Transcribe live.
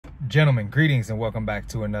Gentlemen, greetings and welcome back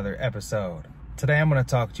to another episode. Today I'm going to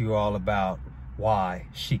talk to you all about why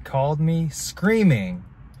she called me screaming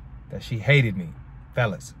that she hated me,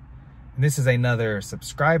 fellas. And this is another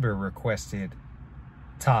subscriber requested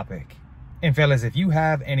topic. And fellas, if you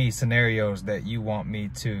have any scenarios that you want me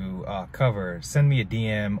to cover, send me a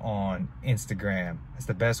DM on Instagram. It's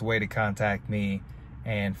the best way to contact me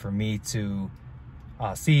and for me to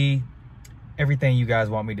see everything you guys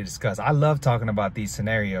want me to discuss. I love talking about these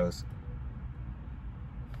scenarios,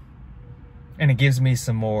 and it gives me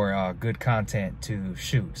some more good content to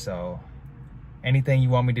shoot. So anything you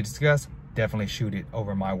want me to discuss, definitely shoot it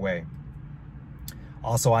over my way.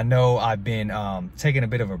 Also, I know I've been taking a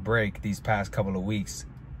bit of a break these past couple of weeks,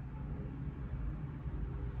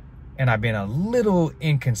 and I've been a little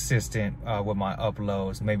inconsistent with my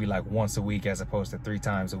uploads, maybe like once a week as opposed to 3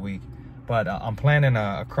 times a week. But I'm planning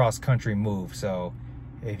a cross-country move, so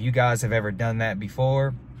if you guys have ever done that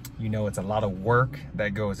before, you know it's a lot of work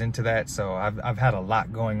that goes into that. So I've had a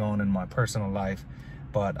lot going on in my personal life,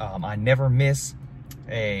 but I never miss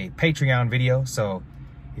a Patreon video. So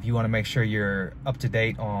if you want to make sure you're up to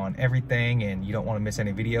date on everything and you don't want to miss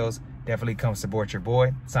any videos, definitely come support your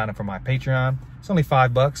boy. Sign up for my Patreon. It's only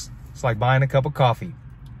 $5. It's like buying a cup of coffee.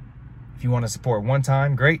 If you want to support one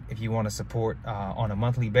time, great. If you want to support on a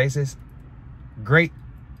monthly basis, great.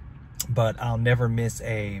 But I'll never miss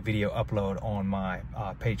a video upload on my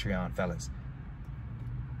Patreon, fellas.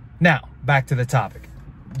 Now, back to the topic.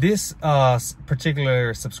 This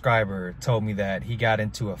particular subscriber told me that he got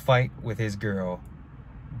into a fight with his girl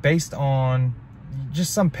based on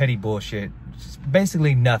just some petty bullshit, just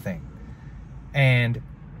basically nothing. And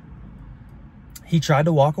he tried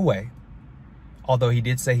to walk away, although he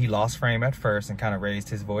did say he lost frame at first and kind of raised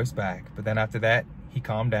his voice back. But then after that, he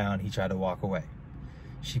calmed down. He tried to walk away.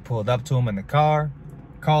 She pulled up to him in the car,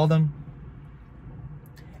 called him,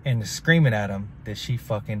 and is screaming at him that she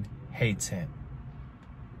fucking hates him.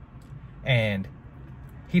 And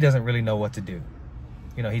he doesn't really know what to do.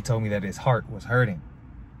 You know, he told me that his heart was hurting.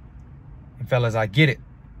 And fellas, I get it,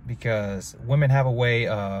 because women have a way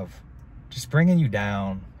of just bringing you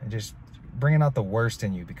down and just bringing out the worst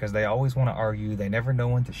in you, because they always want to argue. They never know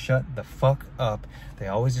when to shut the fuck up. They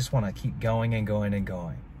always just want to keep going and going and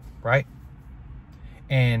going, right?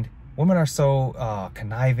 And women are so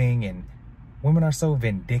conniving, and women are so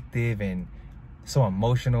vindictive and so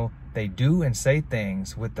emotional. They do and say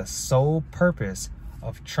things with the sole purpose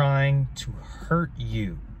of trying to hurt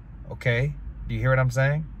you, okay? Do you hear what I'm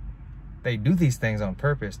saying? They do these things on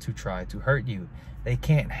purpose to try to hurt you. They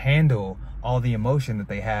can't handle all the emotion that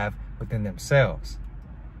they have within themselves.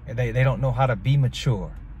 And they don't know how to be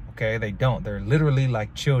mature, okay? They don't. They're literally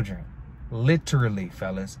like children. Literally,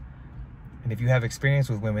 fellas. And if you have experience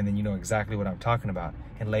with women, then you know exactly what I'm talking about.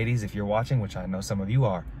 And ladies, if you're watching, which I know some of you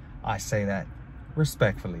are, I say that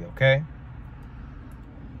respectfully, okay?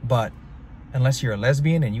 But unless you're a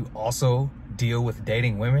lesbian and you also deal with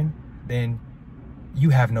dating women, then you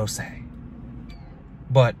have no say.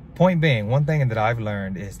 But point being, one thing that I've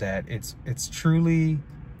learned is that it's truly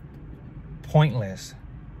pointless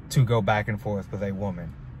to go back and forth with a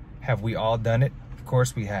woman. Have we all done it? Of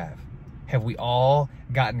course we have. Have we all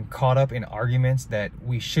gotten caught up in arguments that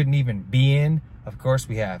we shouldn't even be in? Of course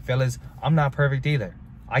we have. Fellas, I'm not perfect either.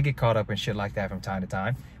 I get caught up in shit like that from time to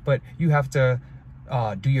time. But you have to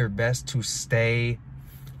do your best to stay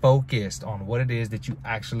focused on what it is that you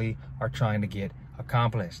actually are trying to get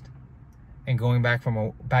accomplished. And going back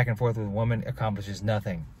and forth with a woman accomplishes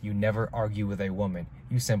nothing. You never argue with a woman.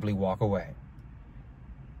 You simply walk away.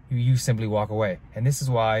 You simply walk away. And this is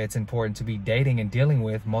why it's important to be dating and dealing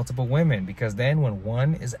with multiple women, because then when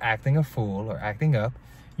one is acting a fool or acting up,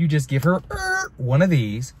 you just give her one of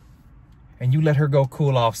these and you let her go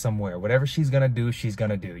cool off somewhere. Whatever she's gonna do, she's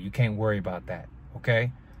gonna do. You can't worry about that,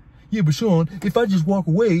 okay? Yeah, but Shaun, if I just walk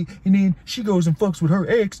away and then she goes and fucks with her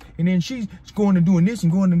ex and then she's going and doing this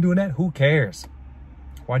and going and doing that, who cares?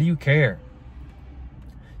 Why do you care?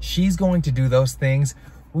 She's going to do those things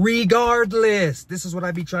regardless. This is what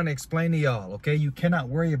I be trying to explain to y'all, okay? You cannot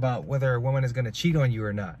worry about whether a woman is going to cheat on you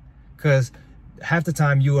or not, because half the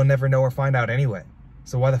time you will never know or find out anyway.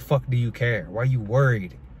 So why the fuck do you care? Why are you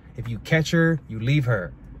worried? If you catch her, you leave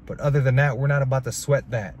her. But other than that, we're not about to sweat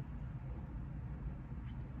that.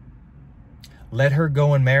 Let her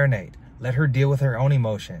go and marinate. Let her deal with her own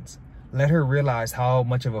emotions. Let her realize how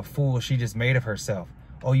much of a fool she just made of herself.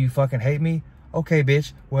 Oh, you fucking hate me? Okay,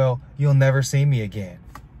 bitch. Well, you'll never see me again.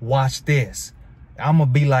 Watch this. I'm gonna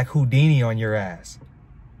be like Houdini on your ass.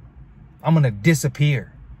 I'm gonna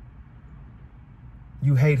disappear.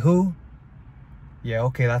 You hate who? Yeah,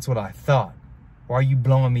 okay, that's what I thought. Why are you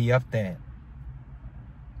blowing me up then?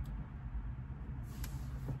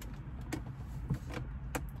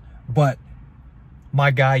 But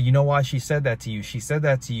my guy, you know why she said that to you? She said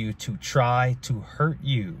that to you to try to hurt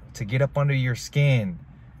you, to get up under your skin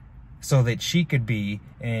so that she could be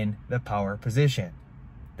in the power position.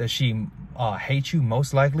 Does she hate you?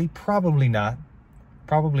 Most likely, probably not.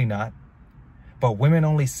 Probably not. But women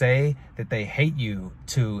only say that they hate you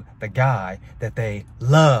to the guy that they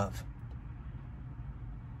love.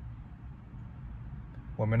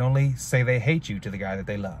 Women only say they hate you to the guy that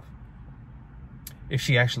they love. If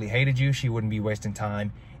she actually hated you, she wouldn't be wasting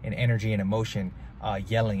time and energy and emotion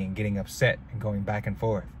yelling and getting upset and going back and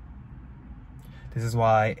forth. This is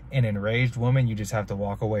why an enraged woman you just have to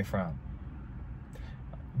walk away from.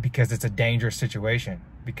 Because it's a dangerous situation.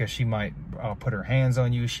 Because she might put her hands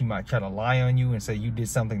on you. She might try to lie on you and say you did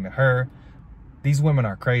something to her. These women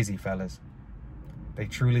are crazy, fellas. They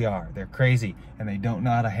truly are. They're crazy and they don't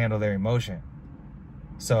know how to handle their emotion.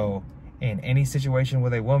 So in any situation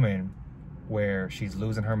with a woman where she's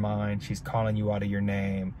losing her mind, she's calling you out of your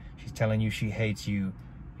name, she's telling you she hates you,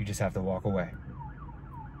 you just have to walk away.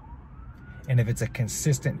 And if it's a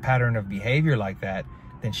consistent pattern of behavior like that,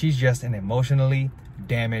 then she's just an emotionally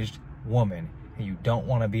damaged woman. And you don't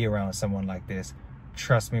want to be around someone like this.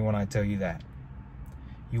 Trust me when I tell you that.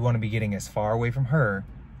 You want to be getting as far away from her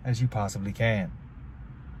as you possibly can.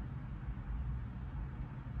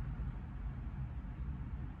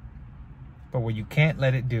 But what you can't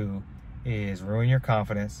let it do is ruin your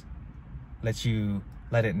confidence, let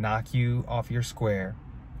it knock you off your square,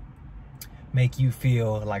 make you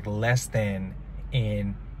feel like less than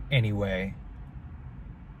in any way.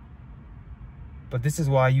 But this is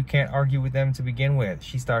why you can't argue with them to begin with.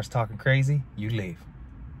 She starts talking crazy, you leave.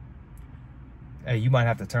 Hey, you might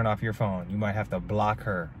have to turn off your phone. You might have to block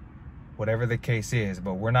her, whatever the case is.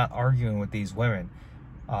 But we're not arguing with these women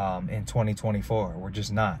in 2024. We're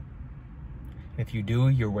just not. If you do,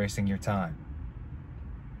 you're wasting your time.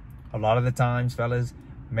 A lot of the times, fellas,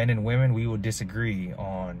 men and women, we will disagree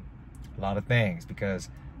on a lot of things because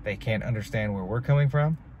they can't understand where we're coming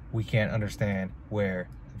from. We can't understand where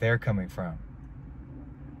they're coming from.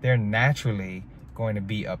 They're naturally going to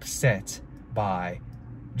be upset by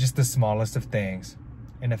just the smallest of things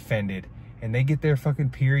and offended. And they get their fucking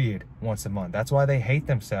period once a month. That's why they hate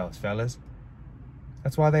themselves, fellas.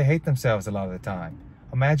 That's why they hate themselves a lot of the time.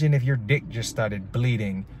 Imagine if your dick just started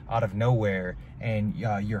bleeding out of nowhere and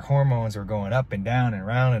your hormones are going up and down and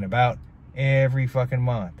round and about every fucking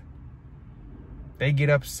month. They get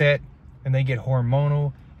upset and they get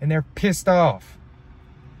hormonal and they're pissed off.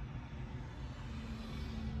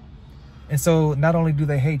 And so not only do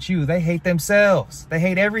they hate you, they hate themselves. They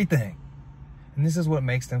hate everything. And this is what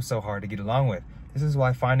makes them so hard to get along with. This is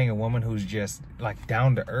why finding a woman who's just like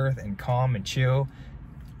down to earth and calm and chill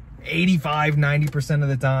 85-90% of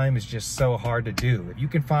the time is just so hard to do. If you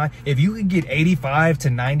can get 85 to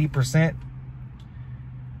 90%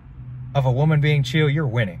 of a woman being chill, you're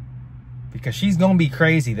winning. Because she's gonna be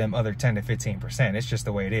crazy them other 10 to 15%. It's just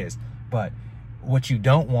the way it is. But what you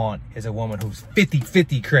don't want is a woman who's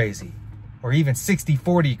 50-50 crazy or even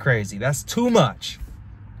 60-40 crazy. That's too much.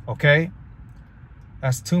 Okay?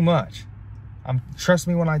 That's too much. Trust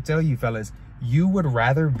me when I tell you, fellas, you would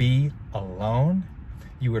rather be alone,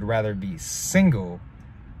 you would rather be single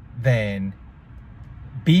than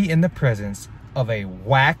be in the presence of a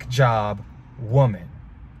whack job woman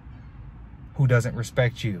who doesn't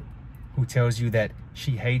respect you, who tells you that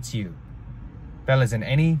she hates you. Fellas, in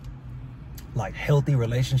any like healthy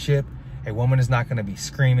relationship, a woman is not going to be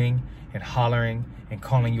screaming and hollering and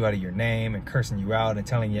calling you out of your name and cursing you out and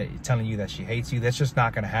telling you that she hates you. That's just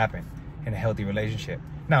not going to happen in a healthy relationship.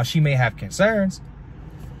 Now, she may have concerns,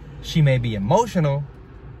 she may be emotional,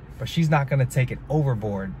 but she's not going to take it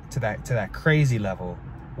overboard to that crazy level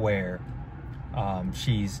where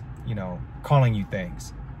she's, calling you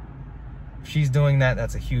things. If she's doing that,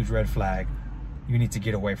 that's a huge red flag. You need to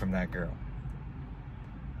get away from that girl.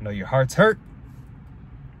 I know your heart's hurt,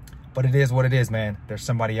 but it is what it is, man. There's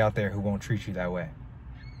somebody out there who won't treat you that way.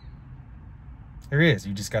 There is.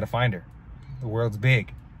 You just got to find her. The world's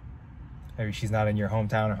big. Maybe she's not in your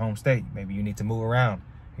hometown or home state. Maybe you need to move around.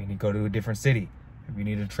 You need to go to a different city. Maybe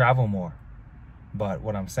you need to travel more. But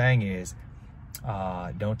what I'm saying is,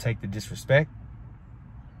 don't take the disrespect.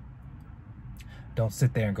 Don't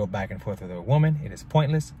sit there and go back and forth with a woman. It is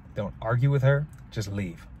pointless. Don't argue with her. Just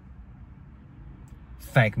leave.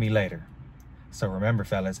 Thank me later. So remember,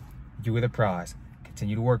 fellas, you are the prize.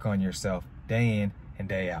 Continue to work on yourself day in and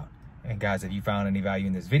day out. And guys, if you found any value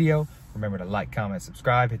in this video, remember to like, comment,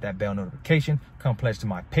 subscribe, hit that bell notification. Come pledge to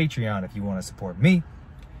my Patreon if you want to support me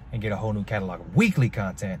and get a whole new catalog of weekly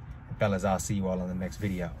content. And fellas, I'll see you all in the next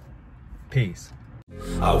video. Peace.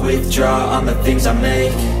 I withdraw on the things I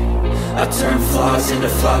make. I turn flaws into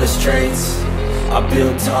flawless traits. I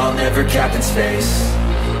build tall, never capped in space.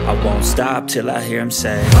 I won't stop till I hear him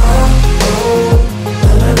say, oh,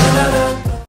 oh, la, la, la, la.